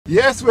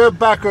Yes, we're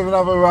back with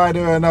another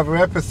rider, another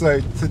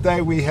episode.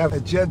 Today we have a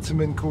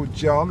gentleman called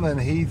John,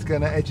 and he's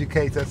going to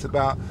educate us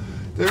about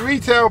the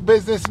retail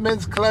business,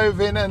 men's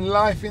clothing and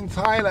life in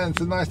Thailand.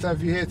 So nice to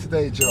have you here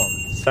today, John.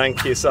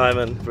 Thank you,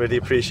 Simon. Really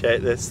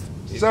appreciate this.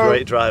 You're a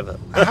great driver.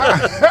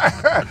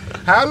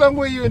 How long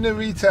were you in the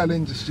retail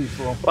industry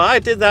for? Well, I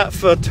did that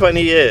for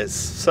 20 years.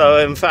 So,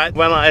 in fact,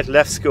 when I had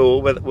left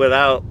school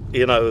without,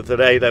 the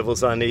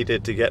A-levels I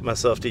needed to get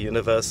myself to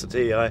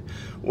university, I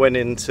went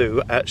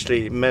into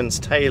actually men's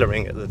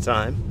tailoring at the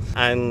time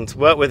and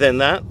worked within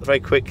that.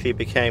 Very quickly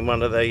became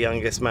one of their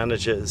youngest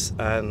managers,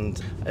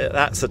 and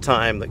that's the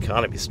time that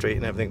Carnaby Street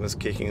and everything was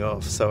kicking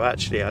off. So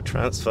actually I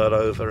transferred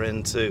over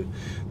into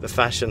the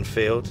fashion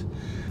field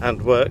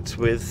and worked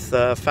with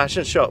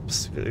fashion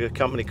shops, a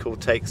company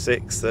called Take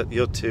 6 that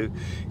you're too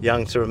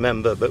young to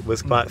remember, but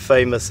was quite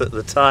famous at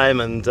the time,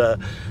 and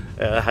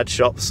had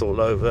shops all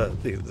over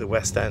the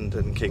West End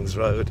and King's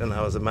Road, and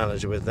I was a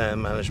manager with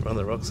them, managed one of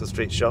the Roxton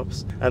Street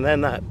shops. And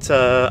then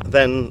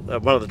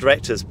one of the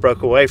directors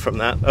broke away from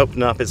that,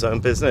 opened up his own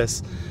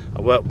business.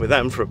 I worked with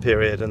them for a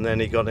period, and then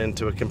he got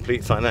into a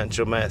complete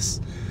financial mess.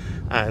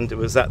 And it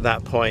was at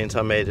that point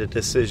I made a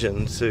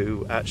decision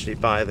to actually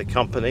buy the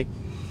company,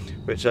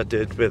 which I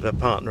did with a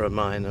partner of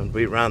mine, and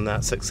we ran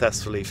that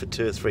successfully for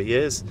 2 or 3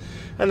 years.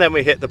 And then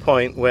we hit the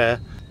point where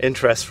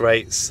interest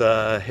rates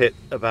hit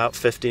about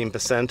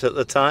 15% at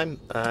the time,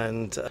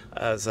 and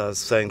as I was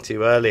saying to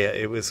you earlier,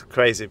 it was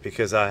crazy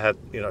because I had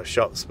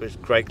shops with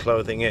great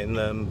clothing in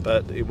them,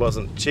 but it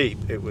wasn't cheap.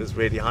 It was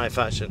really high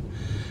fashion.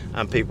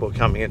 And people were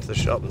coming into the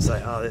shop and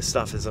say, "Oh, this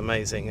stuff is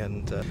amazing."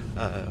 And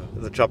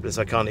the trouble is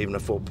I can't even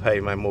afford to pay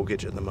my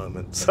mortgage at the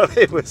moment. So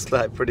it was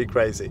like pretty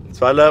crazy.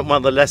 So I learned one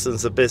of the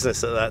lessons of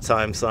business at that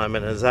time,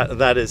 Simon, is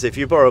that is if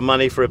you borrow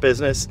money for a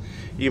business,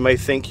 you may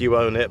think you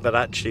own it, but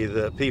actually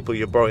the people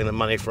you're borrowing the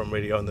money from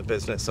really own the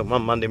business. And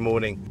one Monday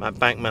morning, my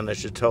bank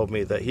manager told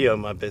me that he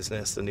owned my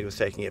business and he was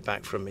taking it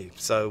back from me.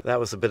 So that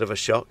was a bit of a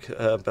shock,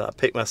 but I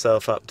picked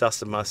myself up,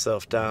 dusted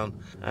myself down.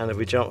 And if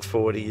we jump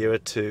forward a year or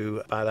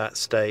two, by that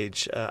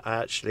stage, I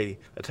actually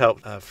had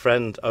helped a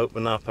friend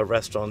open up a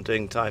restaurant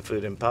doing Thai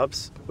food in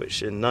pubs,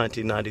 which in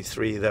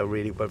 1993 there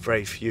really were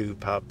very few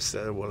pubs.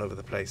 They're all over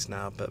the place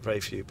now, but very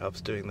few pubs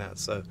doing that.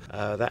 So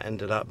that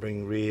ended up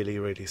being really,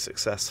 really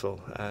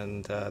successful.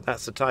 And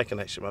that's the Thai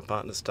connection, my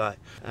partner's Thai.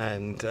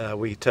 And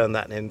we turned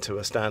that into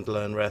a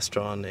standalone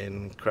restaurant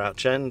in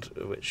Crouch End,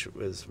 which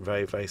was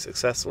very, very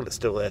successful. It's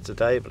still there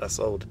today, but I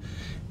sold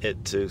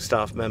it to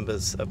staff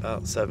members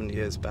about 7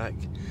 years back.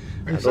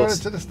 You sold it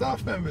to the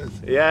staff members?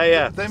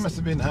 Yeah. They must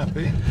have been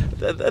happy.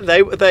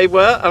 They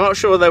were. I'm not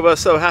sure they were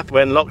so happy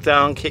when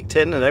lockdown kicked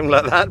in and everything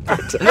like that.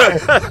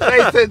 But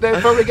they said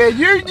they'd probably go,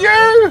 you!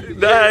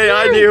 No,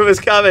 I knew it was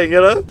coming,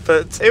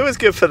 But it was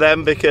good for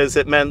them because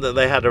it meant that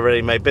they had a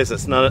ready-made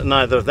business.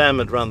 Neither of them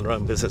had run their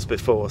own business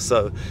before,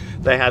 so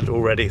they had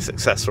already a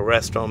successful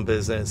restaurant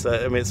business.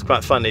 I mean, it's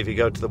quite funny if you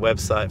go to the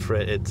website for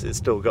it. It's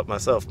still got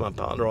myself, my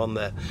partner on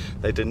there.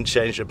 They didn't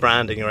change the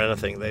branding or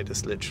anything. They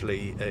just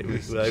literally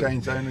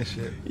changed ownership.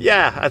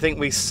 Yeah, I think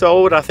we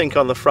sold,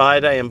 on the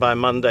Friday, and by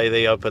Monday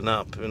they opened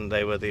up and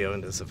they were the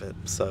owners of it.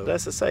 So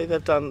as I say,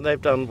 they've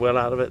done well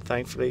out of it,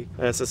 thankfully.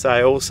 And as I say,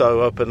 I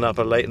also opened up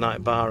a late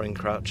night bar in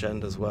Crouch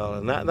End as well,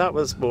 and that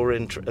was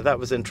that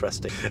was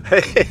interesting.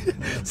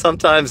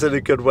 Sometimes in a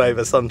good way,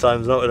 but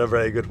sometimes not in a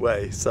very good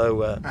way.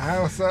 So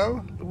how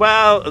so?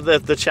 Well,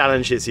 the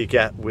challenges you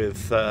get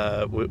with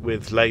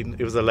late,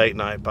 it was a late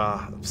night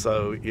bar,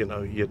 so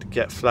you'd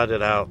get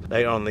flooded out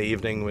late on the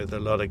evening with a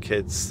lot of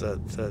kids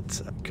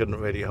that couldn't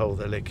really hold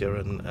their liquor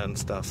and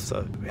stuff.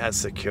 So we had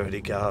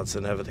security guards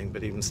and everything,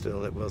 but even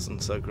still it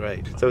wasn't so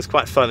great. So it was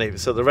quite funny.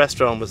 So the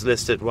restaurant was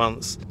listed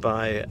once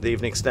by the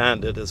Evening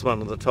Standard as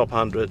one of the top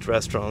 100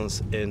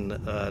 restaurants in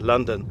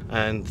London,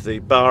 and the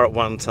bar at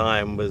one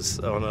time was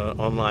on an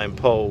online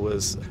poll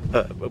was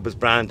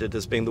branded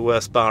as being the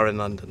worst bar in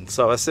London.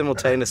 So I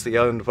simultaneously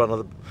owned one of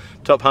the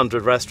top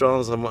 100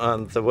 restaurants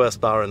and the worst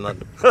bar in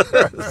London.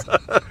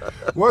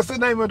 What's the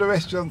name of the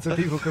restaurant so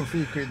people can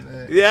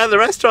frequent? Yeah, the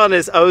restaurant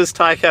is O's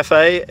Thai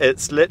Cafe.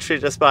 It's literally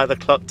just by the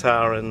clock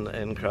tower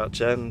in Crouch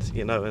End,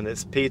 and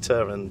it's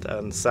Peter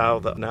and Sal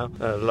that now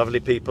lovely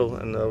people,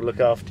 and they'll look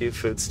after you.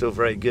 Food's still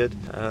very good.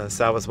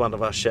 Sal was one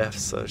of our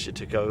chefs, so she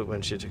took over.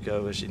 When she took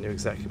over, she knew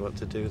exactly what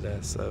to do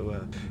there.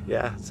 So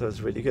so it's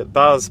really good.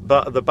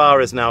 The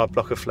bar is now a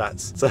block of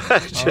flats, so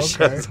it just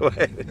shows the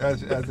way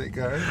as it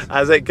goes.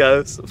 As it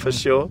goes, for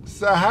sure.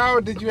 So how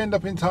did you end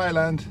up in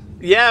Thailand?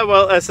 Yeah,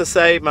 well, as I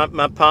say,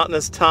 my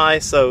partner's Thai,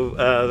 so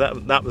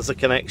that was a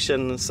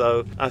connection.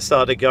 So I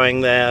started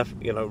going there,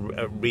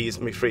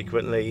 reasonably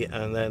frequently,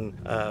 and then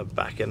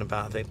back in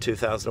about, I think,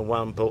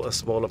 2001, bought a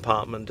small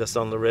apartment just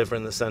on the river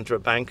in the centre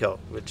of Bangkok,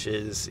 which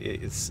is,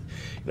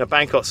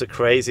 Bangkok's a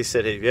crazy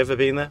city. Have you ever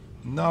been there?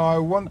 No, I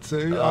want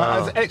to.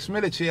 As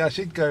ex-military, I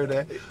should go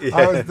there. Yeah.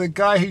 I was the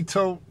guy who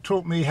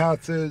taught me how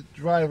to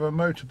drive a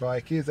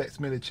motorbike. He is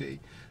ex-military,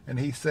 and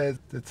he said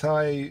the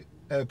Thai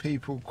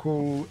people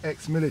call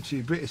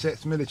ex-military, British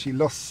ex-military,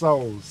 lost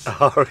souls.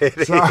 Oh,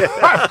 really? So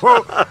I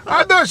thought,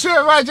 I'm not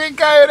sure if I should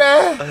go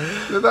there,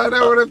 because I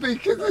don't want to be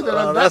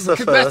considered as that,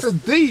 because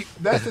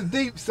that's a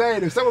deep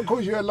saying. If someone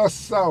calls you a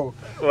lost soul,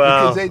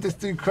 because they just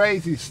do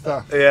crazy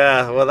stuff.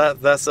 Yeah, well,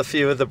 that's a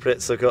few of the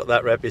Brits have got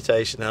that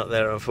reputation out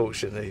there,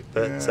 unfortunately.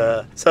 But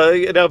so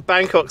you know,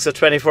 Bangkok's a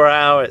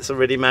 24-hour. It's a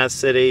really mad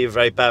city,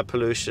 very bad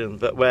pollution.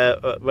 But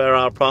where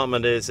our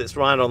apartment is, it's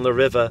right on the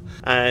river,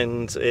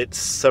 and it's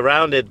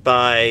surrounded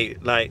by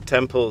like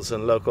temples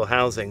and local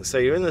housing. So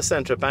you're in the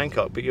centre of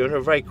Bangkok, but you're in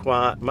a very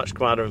quiet, much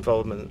quieter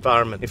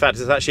environment. In fact,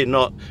 it's actually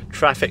not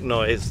traffic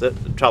noise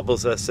that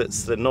troubles us.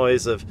 It's the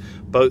noise of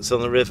boats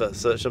on the river.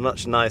 So it's a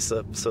much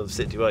nicer sort of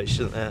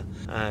situation there.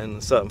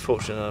 And so I'm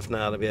fortunate enough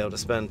now to be able to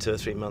spend 2 or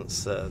 3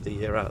 months the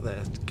year out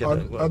there.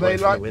 Are they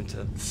like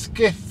winter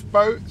skiff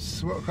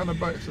boats? What kind of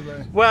boats are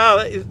they?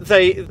 Well,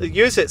 they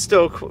use it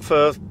still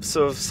for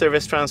sort of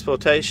serious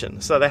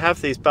transportation. So they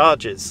have these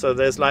barges. So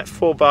there's like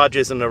 4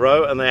 barges in a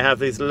row, and they have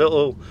these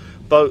little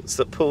boats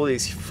that pull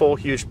these 4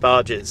 huge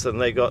barges,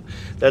 and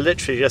they're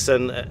literally just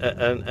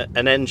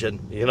an engine,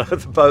 you know,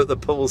 the boat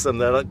that pulls them.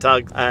 They're like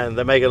tugs, and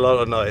they make a lot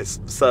of noise.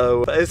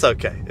 So it's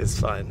okay, it's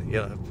fine, you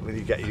know, when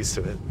you get used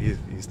to it, you're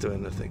used to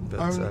anything.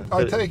 But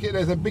I take it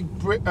there's a big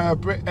Brit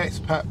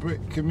expat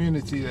Brit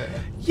community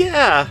there.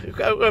 Yeah,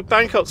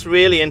 Bangkok's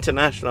really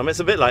international. I mean, it's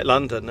a bit like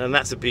London, and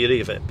that's the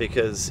beauty of it,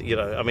 because, you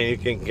know, I mean, you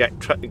can get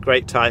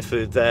great Thai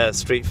food there,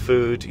 street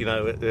food, you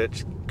know,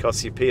 it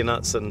costs you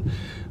peanuts,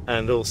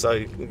 and also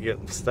you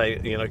can stay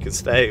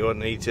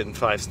and eat in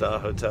 5-star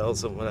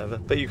hotels or whatever.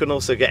 But you can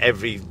also get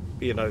every,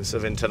 you know,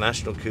 sort of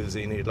international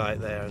cuisine you'd like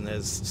there, and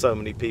there's so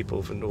many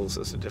people from all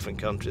sorts of different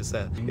countries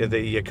there. Yeah,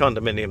 the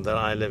condominium that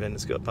I live in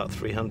has got about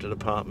 300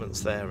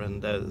 apartments there,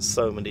 and there's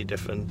so many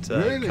different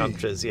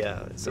countries.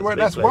 Yeah, well,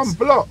 that's place. One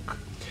block.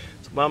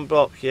 One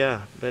block,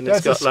 yeah. And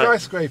that's a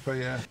skyscraper,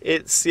 yeah.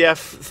 It's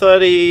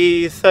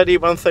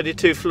 31,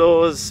 32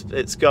 floors.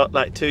 It's got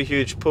like 2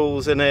 huge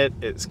pools in it.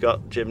 It's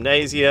got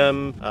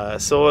gymnasium,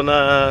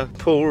 sauna,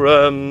 pool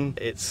room.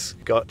 It's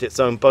got its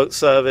own boat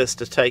service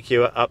to take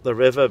you up the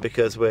river,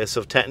 because we're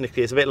sort of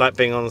technically, it's a bit like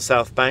being on the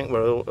South Bank.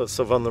 We're sort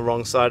of on the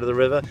wrong side of the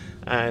river,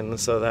 and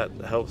so that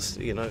helps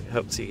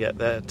you get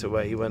there to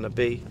where you want to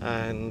be.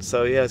 And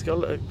so yeah, it's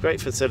got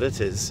great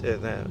facilities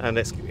in there, and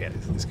it's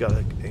got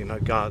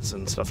guards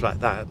and stuff like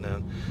that,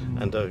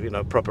 and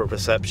a proper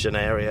reception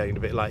area, a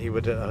bit like you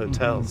would at a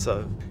hotel. Mm-hmm.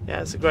 So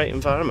yeah, it's a great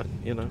environment.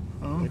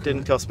 Okay. It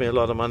didn't cost me a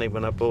lot of money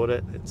when I bought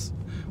it. It's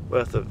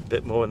worth a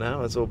bit more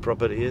now, as all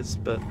property is.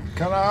 But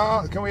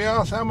can we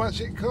ask how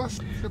much it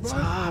cost to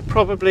buy?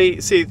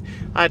 Probably. See,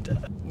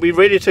 we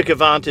really took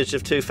advantage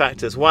of 2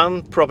 factors.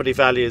 One, property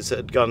values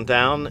had gone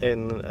down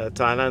in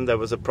Thailand. There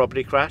was a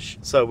property crash,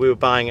 so we were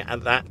buying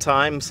at that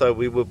time. So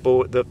we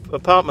bought the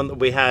apartment that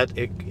we had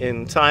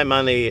in Thai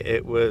money.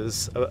 It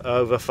was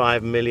over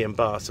 5 million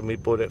baht, and we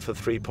bought it for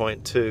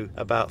 3.2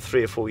 about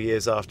 3 or 4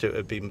 years after it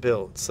had been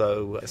built.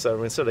 So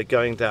instead of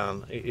going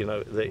down,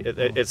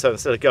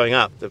 instead of going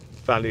up, the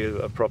value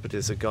of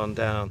properties had gone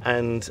down.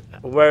 And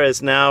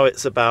whereas now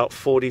it's about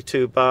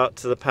 42 baht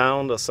to the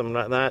pound or something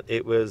like that,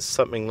 it was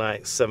something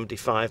like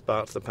 75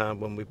 baht to the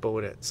pound when we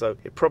bought it. So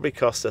it probably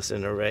cost us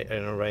in a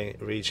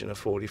region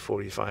of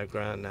 40-45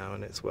 grand now,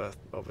 and it's worth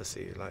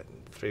obviously like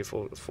 3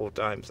 or 4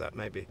 times that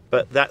maybe.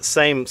 But that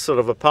same sort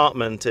of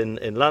apartment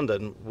in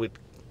London would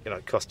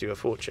cost you a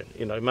fortune.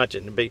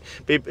 Imagine be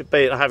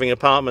having an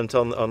apartment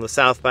on the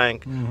South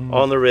Bank, mm-hmm.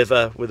 on the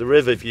river with a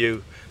river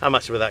view. How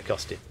much would that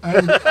cost you?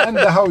 And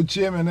the whole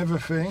gym and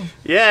everything.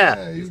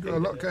 Yeah, you've got a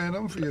lot going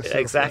on for yourself.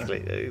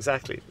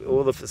 Exactly.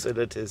 All the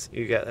facilities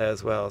you get there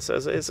as well. So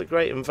it's a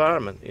great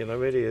environment.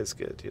 Really is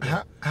good.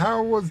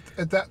 How was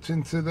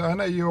adapting to I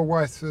know your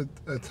wife's a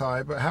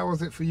Thai, but how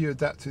was it for you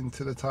adapting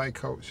to the Thai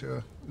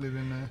culture?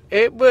 Living there?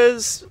 It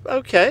was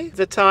okay.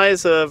 The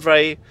Thais are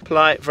very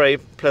polite, very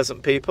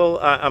pleasant people.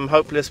 I'm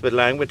hopeless with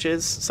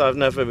languages, so I've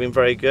never been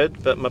very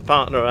good, but my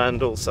partner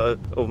and also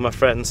all my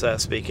friends there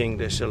speak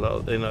English a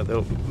lot.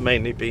 They've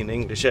mainly been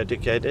English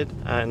educated,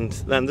 and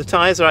then the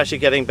Thais are actually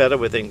getting better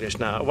with English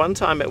now. At one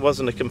time it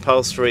wasn't a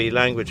compulsory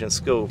language in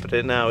school, but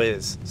it now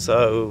is,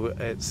 so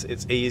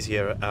it's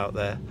easier out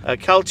there.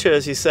 Culture,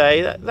 as you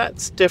say,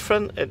 that's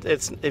different.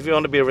 It's if you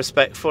want to be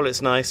respectful,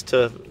 it's nice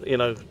to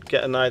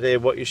get an idea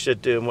of what you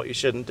should do and what you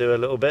shouldn't do a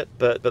little bit,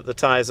 but the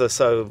Thais are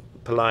so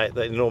polite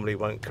they normally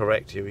won't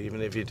correct you,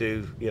 even if you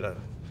do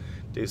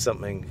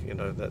something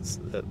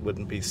that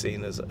wouldn't be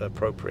seen as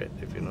appropriate,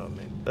 if you know what I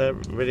mean. They're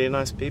really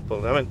nice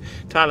people. I mean,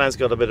 Thailand's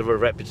got a bit of a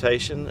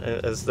reputation,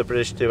 as the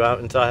British do out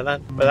in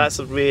Thailand, but that's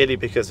really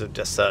because of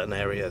just certain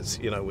areas,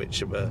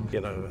 which were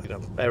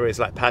areas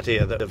like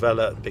Pattaya that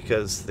developed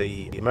because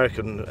the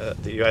American,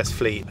 the US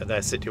fleet,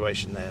 their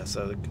situation there.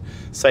 So the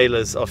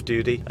sailors off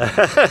duty,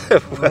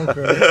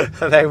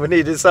 they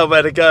needed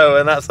somewhere to go,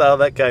 and that's how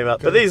that came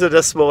up. But these are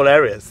just small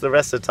areas. The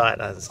rest of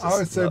Thailand is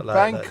just so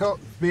Bangkok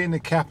being the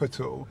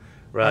capital.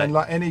 Right. And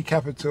like any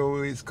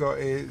capital, it's got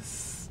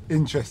its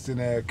interesting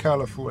area,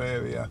 colourful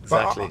area.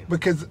 Exactly.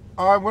 But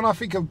when I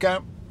think of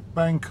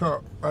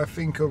Bangkok, I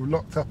think of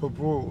Locked Up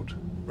Abroad.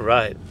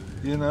 Right.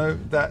 You know,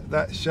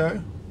 that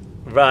show?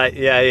 Right,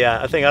 yeah.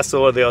 I think I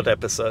saw the odd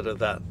episode of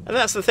that. And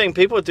that's the thing,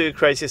 people do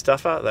crazy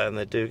stuff out there and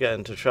they do get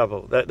into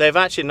trouble. They've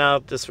actually now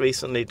just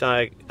recently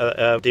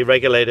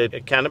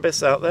deregulated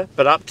cannabis out there,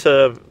 but up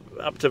to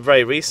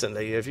very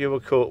recently, if you were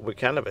caught with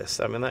cannabis,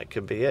 I mean, that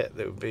could be it.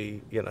 It would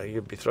be,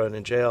 you'd be thrown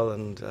in jail,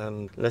 and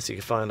unless you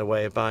could find a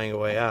way of buying a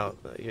way out,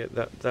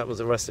 that was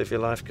the rest of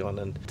your life gone.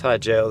 And Thai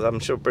jails, I'm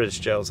sure British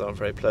jails aren't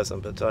very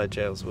pleasant, but Thai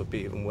jails would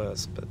be even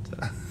worse. But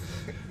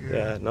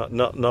yeah,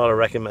 not a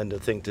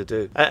recommended thing to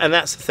do. And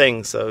that's the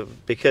thing. So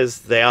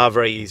because they are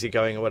very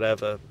easygoing or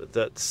whatever,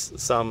 that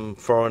some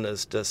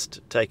foreigners just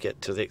take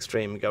it to the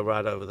extreme and go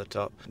right over the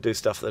top, do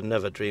stuff they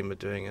never dream of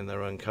doing in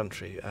their own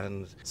country,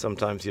 and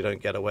sometimes you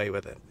don't get away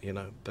with it,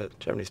 But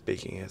generally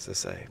speaking, as I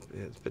say,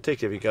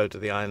 particularly if you go to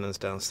the islands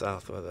down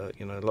south, where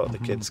a lot of the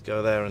kids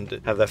go there and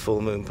have their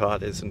full moon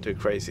parties and do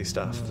crazy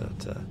stuff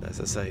that, as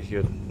I say,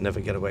 you'd never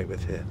get away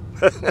with here.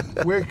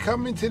 We're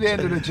coming to the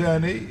end of the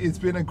journey. It's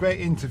been a great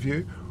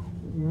interview.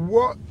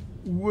 What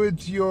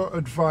would your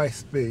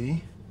advice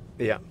be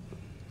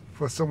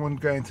for someone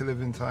going to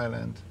live in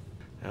Thailand?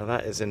 Now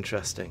that is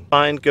interesting.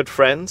 Find good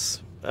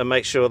friends and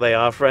make sure they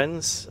are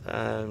friends.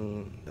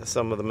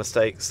 Some of the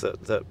mistakes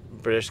that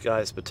British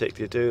guys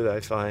particularly do, they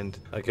find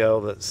a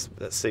girl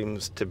that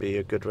seems to be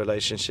a good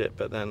relationship,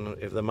 but then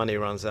if the money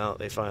runs out,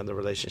 they find the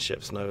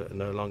relationship's no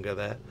longer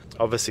there.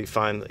 Obviously,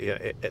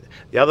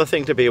 the other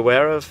thing to be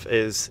aware of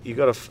is you've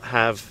got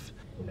to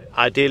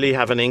ideally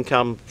have an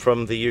income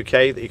from the UK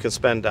that you can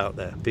spend out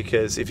there,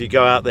 because if you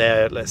go out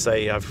there, let's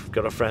say I've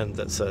got a friend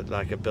that's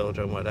like a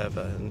builder and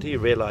whatever, and he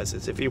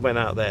realizes if he went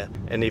out there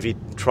and if he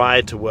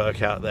tried to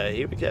work out there,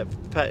 he would get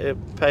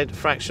paid a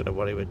fraction of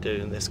what he would do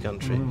in this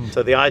country.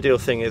 So the ideal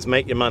thing is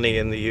make your money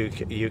in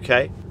the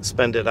UK,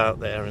 spend it out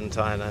there in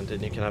Thailand,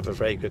 and you can have a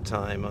very good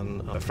time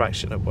on a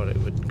fraction of what it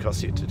would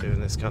cost you to do in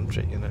this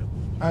country,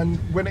 And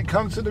when it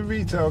comes to the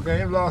retail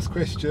game, last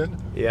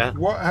question. Yeah.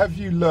 What have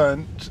you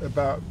learnt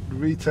about the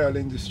retail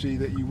industry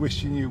that you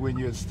wish you knew when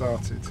you had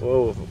started?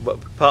 Oh,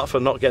 but apart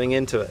from not getting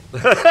into it.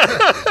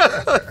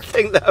 I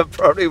think that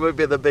probably would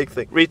be the big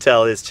thing.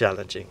 Retail is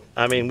challenging.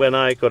 I mean, when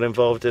I got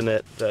involved in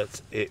it,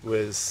 that it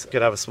was,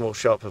 could have a small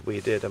shop if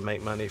we did and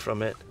make money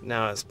from it.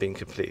 Now it's been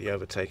completely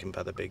overtaken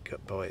by the big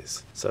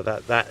boys. So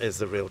that is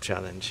the real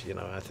challenge,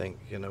 I think,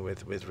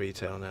 with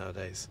retail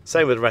nowadays.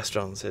 Same with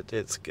restaurants.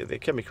 It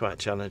can be quite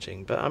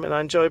challenging. But I mean,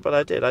 I enjoyed what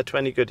I did. I had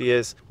 20 good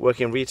years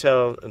working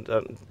retail, and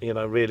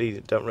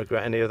really don't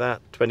regret any of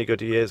that. 20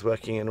 good years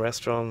working in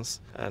restaurants,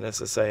 and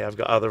as I say, I've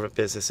got other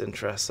business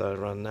interests I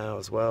run now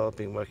as well. I've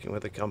been working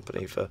with a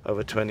company for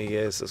over 20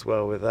 years as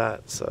well with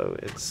that. So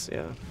it's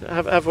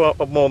have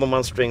more than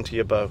one string to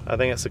your bow. I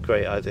think that's a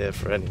great idea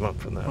for anyone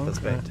from that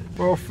perspective.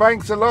 Well,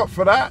 thanks a lot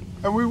for that,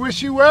 and we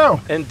wish you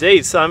well.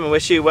 Indeed, Simon.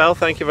 Wish you well.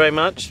 Thank you very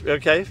much.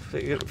 Okay,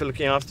 for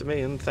looking after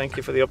me, and thank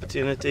you for the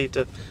opportunity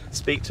to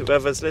speak to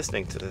whoever's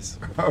listening to this.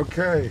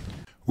 Okay.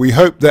 We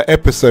hope that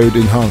episode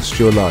enhanced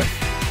your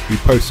life. We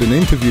post an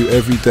interview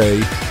every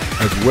day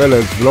as well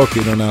as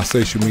vlogging on our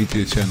social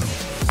media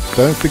channels.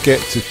 Don't forget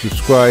to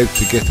subscribe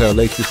to get our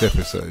latest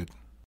episode.